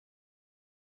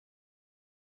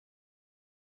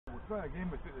We'll try again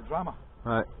without the drama.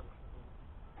 Right.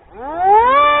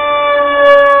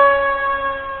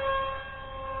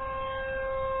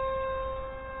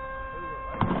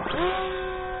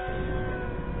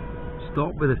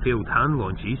 Stop with the failed hand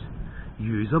launches.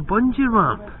 Use a bungee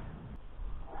ramp.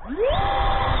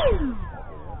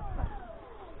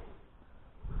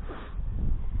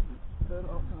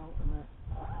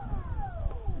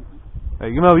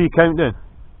 Right, you know what you count down?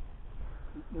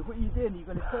 Now what are you doing? You're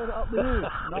going to turn it up the roof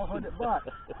and I'll hold it back.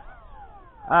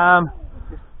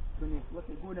 Just when you let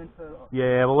it go and turn it up.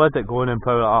 Yeah, we'll let it go and then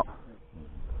power it up.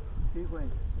 Okay,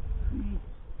 when? 3,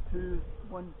 2,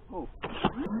 1, go.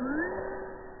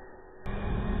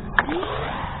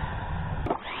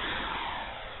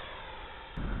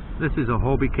 This is a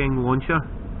Hobby King launcher.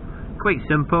 Quite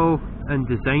simple in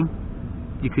design.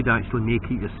 You could actually make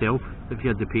it yourself if you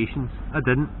had the patience. I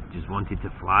didn't, just wanted to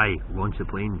fly, launch the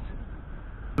planes.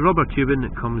 The rubber tubing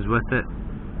that comes with it,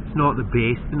 it's not the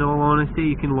best in all honesty.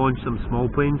 You can launch some small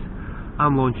planes.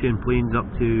 I'm launching planes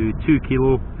up to 2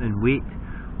 kilo in weight,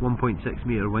 1.6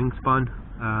 meter wingspan,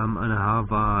 and I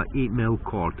have a 8mm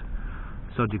cord,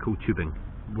 surgical tubing.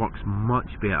 Works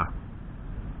much better.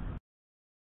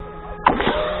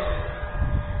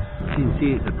 You can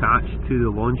see it's attached to the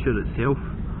launcher itself,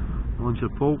 launcher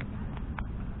pole.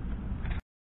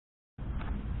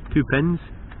 2 pins,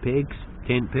 pegs,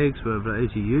 tent pegs, whatever it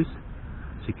is you use,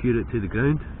 secure it to the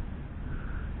ground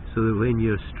so that when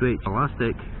you stretch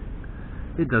elastic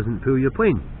it doesn't pull your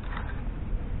plane.